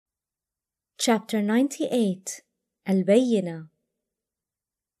Chapter 98 Al-Bayyinah.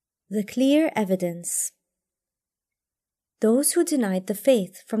 The Clear Evidence. Those who denied the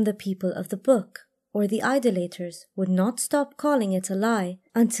faith from the people of the book, or the idolaters, would not stop calling it a lie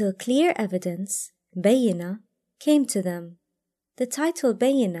until clear evidence, Bayyinah, came to them. The title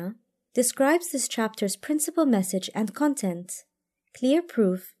Bayyinah describes this chapter's principal message and content: clear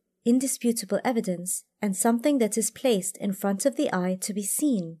proof, indisputable evidence, and something that is placed in front of the eye to be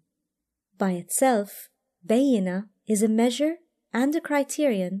seen. By itself, Bayyinah is a measure and a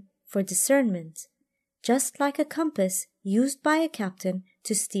criterion for discernment, just like a compass used by a captain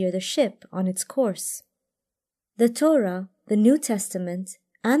to steer the ship on its course. The Torah, the New Testament,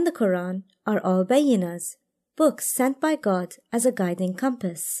 and the Quran are all Bayyinahs, books sent by God as a guiding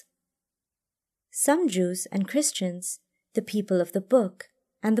compass. Some Jews and Christians, the people of the book,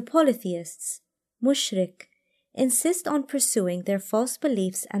 and the polytheists, mushrik, insist on pursuing their false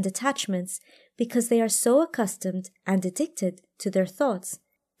beliefs and attachments because they are so accustomed and addicted to their thoughts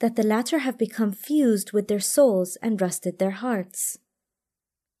that the latter have become fused with their souls and rusted their hearts.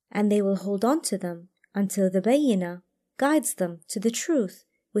 And they will hold on to them until the Bayyinah guides them to the truth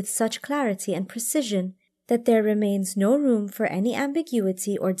with such clarity and precision that there remains no room for any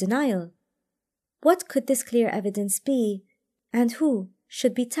ambiguity or denial. What could this clear evidence be, and who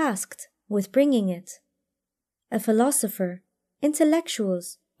should be tasked with bringing it? A philosopher,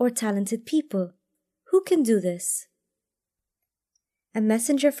 intellectuals, or talented people? Who can do this? A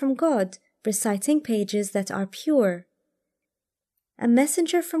messenger from God reciting pages that are pure. A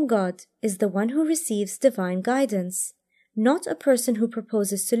messenger from God is the one who receives divine guidance, not a person who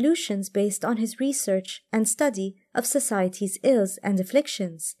proposes solutions based on his research and study of society's ills and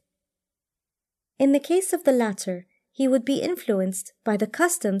afflictions. In the case of the latter, he would be influenced by the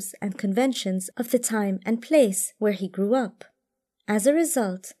customs and conventions of the time and place where he grew up. As a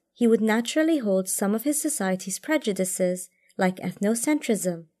result, he would naturally hold some of his society's prejudices, like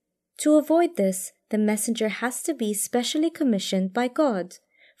ethnocentrism. To avoid this, the messenger has to be specially commissioned by God,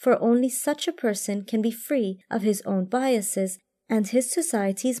 for only such a person can be free of his own biases and his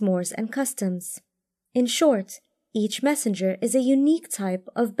society's mores and customs. In short, each messenger is a unique type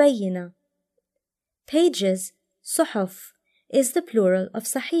of Bayyinah. Pages, Suhuf, is the plural of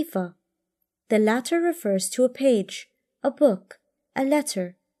Sahifa. The latter refers to a page, a book, a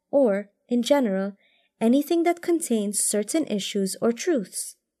letter, or, in general, anything that contains certain issues or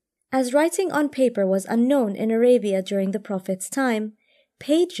truths. As writing on paper was unknown in Arabia during the Prophet's time,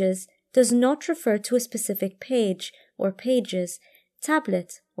 pages does not refer to a specific page or pages,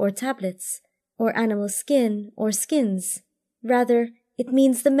 tablet or tablets, or animal skin or skins. Rather, it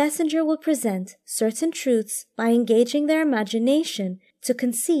means the messenger will present certain truths by engaging their imagination to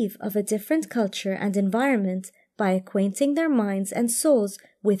conceive of a different culture and environment by acquainting their minds and souls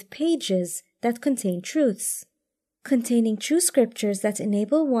with pages that contain truths, containing true scriptures that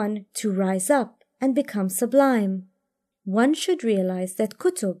enable one to rise up and become sublime. One should realize that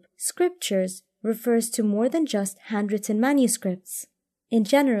kutub, scriptures, refers to more than just handwritten manuscripts. In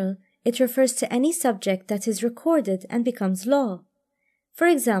general, it refers to any subject that is recorded and becomes law. For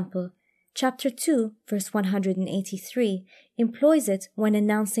example, chapter 2, verse 183 employs it when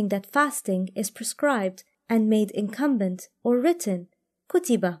announcing that fasting is prescribed and made incumbent or written,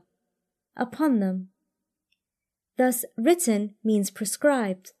 kutiba, upon them. Thus, written means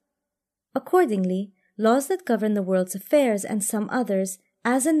prescribed. Accordingly, laws that govern the world's affairs and some others,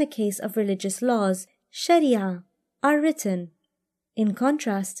 as in the case of religious laws, sharia, are written. In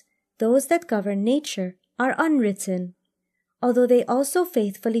contrast, those that govern nature are unwritten, although they also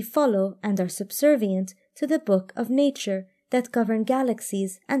faithfully follow and are subservient to the book of nature that govern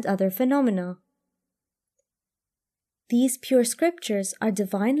galaxies and other phenomena. These pure scriptures are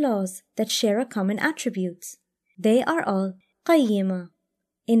divine laws that share a common attribute. They are all qayyimah,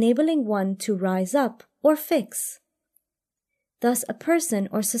 enabling one to rise up or fix. Thus, a person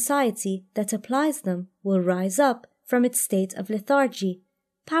or society that applies them will rise up from its state of lethargy,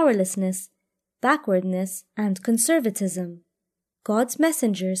 powerlessness, backwardness, and conservatism. God's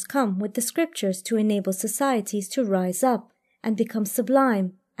messengers come with the scriptures to enable societies to rise up and become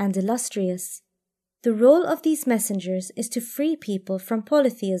sublime and illustrious. The role of these messengers is to free people from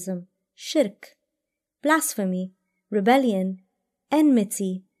polytheism, shirk, blasphemy, rebellion,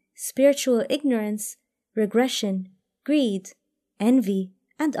 enmity, spiritual ignorance, regression, greed, envy,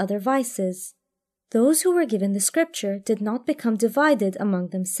 and other vices. Those who were given the scripture did not become divided among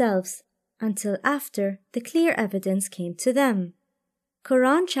themselves until after the clear evidence came to them.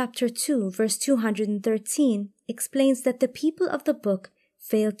 Quran chapter 2 verse 213 explains that the people of the book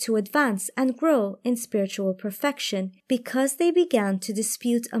failed to advance and grow in spiritual perfection because they began to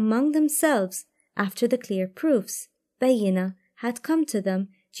dispute among themselves after the clear proofs, bayina, had come to them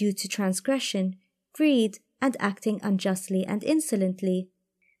due to transgression, greed, and acting unjustly and insolently.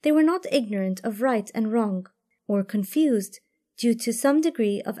 They were not ignorant of right and wrong, or confused due to some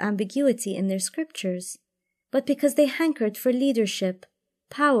degree of ambiguity in their scriptures, but because they hankered for leadership,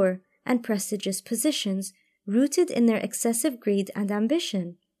 power, and prestigious positions rooted in their excessive greed and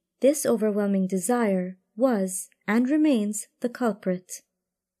ambition. This overwhelming desire was and remains the culprit.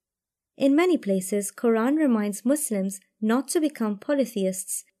 In many places, Quran reminds Muslims not to become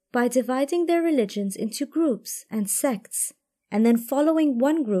polytheists by dividing their religions into groups and sects, and then following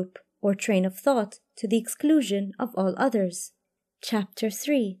one group or train of thought to the exclusion of all others. Chapter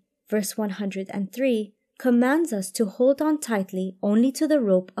 3, verse 103 commands us to hold on tightly only to the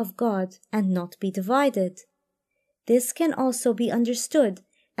rope of God and not be divided. This can also be understood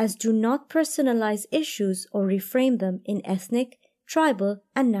as do not personalize issues or reframe them in ethnic, tribal,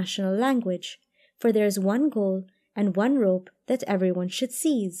 and national language, for there is one goal and one rope that everyone should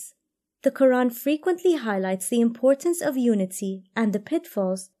seize. The Quran frequently highlights the importance of unity and the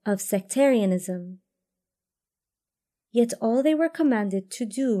pitfalls of sectarianism. Yet all they were commanded to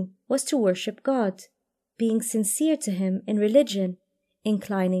do was to worship God, being sincere to Him in religion,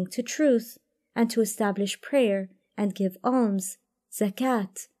 inclining to truth, and to establish prayer and give alms,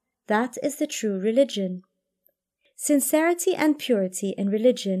 zakat. That is the true religion. Sincerity and purity in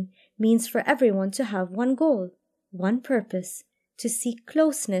religion means for everyone to have one goal, one purpose, to seek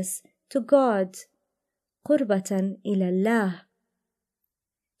closeness to God, qurbatan ilallah,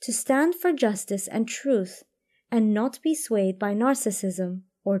 to stand for justice and truth and not be swayed by narcissism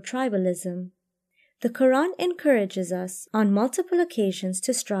or tribalism. The Quran encourages us on multiple occasions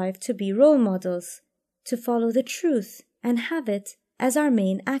to strive to be role models, to follow the truth and have it as our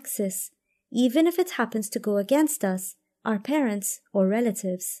main axis, even if it happens to go against us, our parents or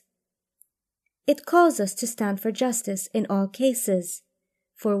relatives. It calls us to stand for justice in all cases,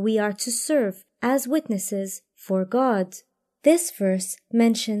 for we are to serve as witnesses for God. This verse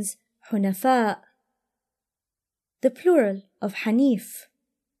mentions Hunafa, the plural of Hanif,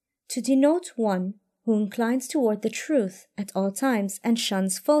 to denote one who inclines toward the truth at all times and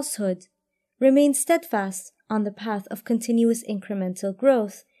shuns falsehood, remains steadfast on the path of continuous incremental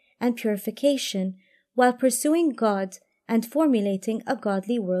growth and purification while pursuing God and formulating a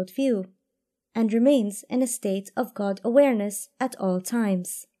godly worldview, and remains in a state of God awareness at all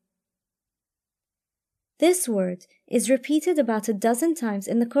times. This word is repeated about a dozen times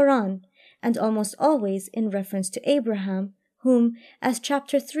in the Quran, and almost always in reference to Abraham, whom, as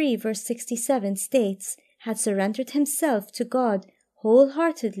chapter 3 verse 67 states, had surrendered himself to God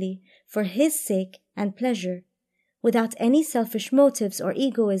wholeheartedly for His sake and pleasure, without any selfish motives or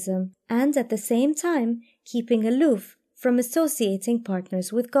egoism, and at the same time keeping aloof from associating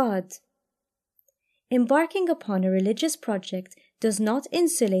partners with God. Embarking upon a religious project does not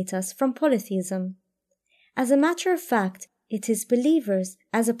insulate us from polytheism. As a matter of fact, it is believers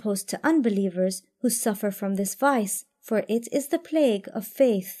as opposed to unbelievers who suffer from this vice, for it is the plague of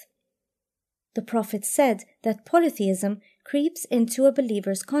faith. The Prophet said that polytheism creeps into a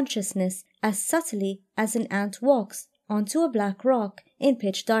believer's consciousness as subtly as an ant walks onto a black rock in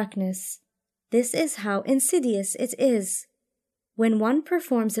pitch darkness. This is how insidious it is. When one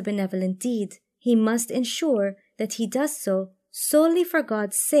performs a benevolent deed, he must ensure that he does so solely for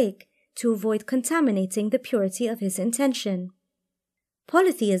God's sake, to avoid contaminating the purity of his intention.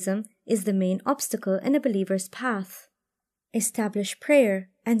 Polytheism is the main obstacle in a believer's path. Establish prayer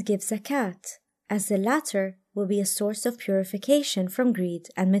and give zakat, as the latter will be a source of purification from greed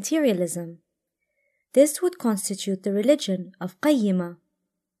and materialism. This would constitute the religion of qayyimah,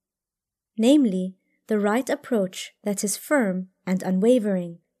 namely, the right approach that is firm and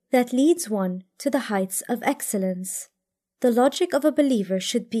unwavering, that leads one to the heights of excellence. The logic of a believer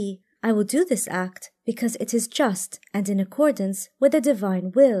should be, I will do this act because it is just and in accordance with the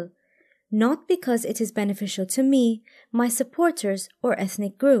divine will, not because it is beneficial to me, my supporters, or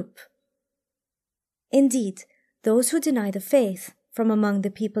ethnic group. Indeed, those who deny the faith from among the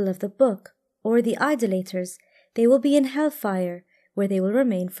people of the book, or the idolaters, they will be in hellfire, where they will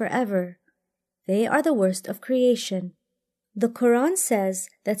remain forever. They are the worst of creation. The Quran says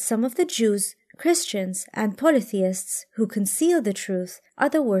that some of the Jews, Christians, and polytheists who conceal the truth are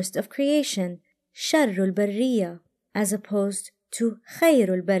the worst of creation, sharrul barriya, as opposed to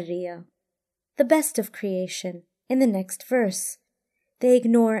khairul barriya, the best of creation, in the next verse. They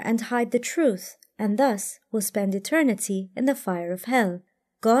ignore and hide the truth, and thus will spend eternity in the fire of hell.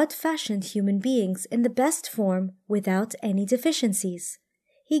 God fashioned human beings in the best form without any deficiencies.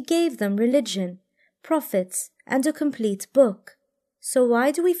 He gave them religion, prophets, and a complete book. So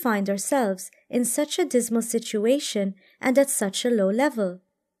why do we find ourselves in such a dismal situation and at such a low level?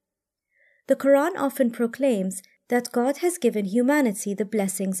 The Quran often proclaims that God has given humanity the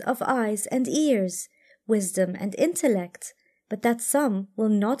blessings of eyes and ears, wisdom and intellect, but that some will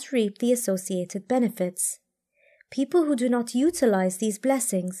not reap the associated benefits. People who do not utilize these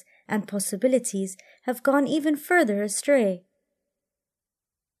blessings and possibilities have gone even further astray.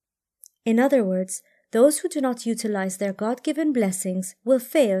 In other words, those who do not utilize their God-given blessings will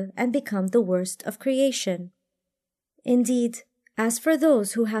fail and become the worst of creation. Indeed, as for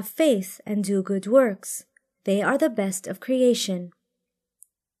those who have faith and do good works, they are the best of creation.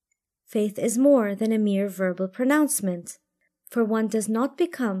 Faith is more than a mere verbal pronouncement, for one does not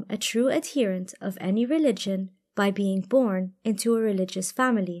become a true adherent of any religion by being born into a religious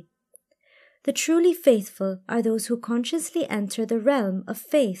family. The truly faithful are those who consciously enter the realm of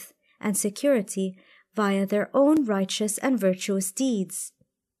faith and security via their own righteous and virtuous deeds.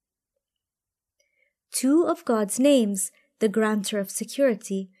 Two of God's names, the Granter of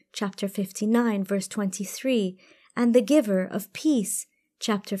Security, chapter 59, verse 23, and the Giver of Peace,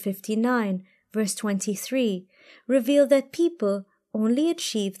 chapter 59, verse 23, reveal that people only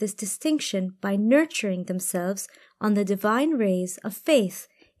achieve this distinction by nurturing themselves on the divine rays of faith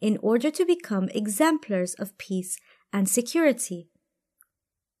in order to become exemplars of peace and security.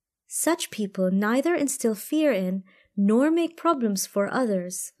 Such people neither instill fear in nor make problems for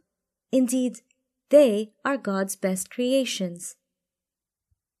others. Indeed, they are God's best creations.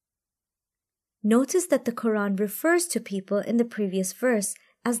 Notice that the Quran refers to people in the previous verse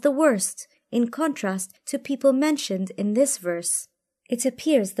as the worst, in contrast to people mentioned in this verse. It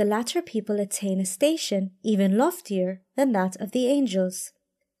appears the latter people attain a station even loftier than that of the angels.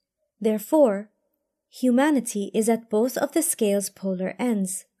 Therefore, humanity is at both of the scale's polar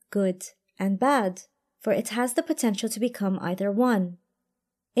ends, good and bad, for it has the potential to become either one.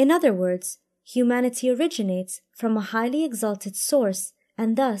 In other words, humanity originates from a highly exalted source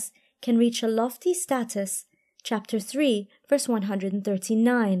and thus can reach a lofty status, chapter 3, verse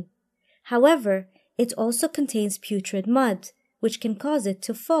 139. However, it also contains putrid mud, which can cause it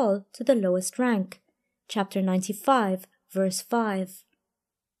to fall to the lowest rank, chapter 95, verse 5.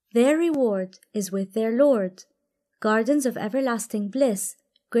 Their reward is with their Lord, gardens of everlasting bliss,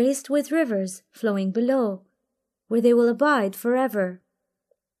 graced with rivers flowing below, where they will abide forever.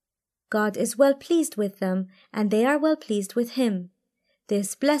 God is well pleased with them, and they are well pleased with Him.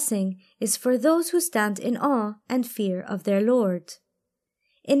 This blessing is for those who stand in awe and fear of their Lord.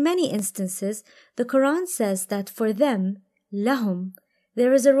 In many instances, the Quran says that for them, lahum,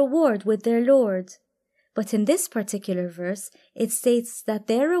 there is a reward with their Lord. But in this particular verse, it states that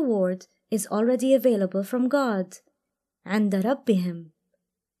their reward is already available from God, عند ربهم,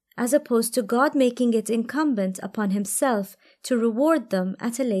 as opposed to God making it incumbent upon Himself to reward them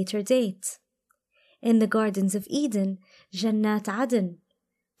at a later date. In the Gardens of Eden, Jannat Aden,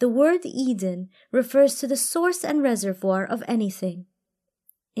 the word Eden refers to the source and reservoir of anything.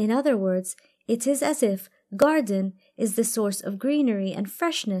 In other words, it is as if garden is the source of greenery and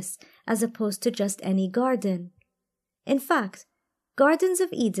freshness as opposed to just any garden. In fact, Gardens of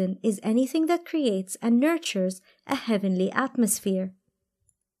Eden is anything that creates and nurtures a heavenly atmosphere.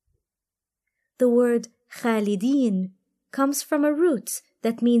 The word Khalidin comes from a root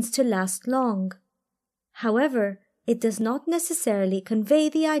that means to last long. However, it does not necessarily convey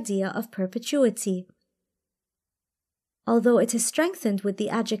the idea of perpetuity. Although it is strengthened with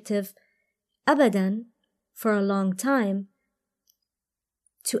the adjective abadan, for a long time,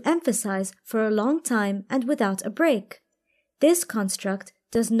 to emphasize for a long time and without a break, this construct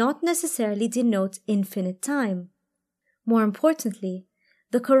does not necessarily denote infinite time. More importantly,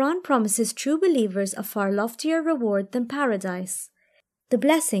 the Quran promises true believers a far loftier reward than paradise, the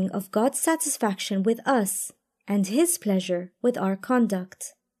blessing of God's satisfaction with us and His pleasure with our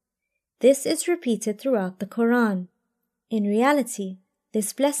conduct. This is repeated throughout the Quran. In reality,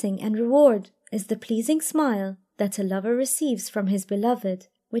 this blessing and reward is the pleasing smile that a lover receives from his beloved,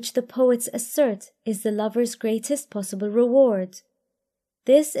 which the poets assert is the lover's greatest possible reward.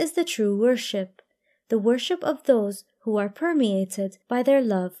 This is the true worship, the worship of those who are permeated by their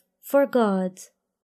love for God.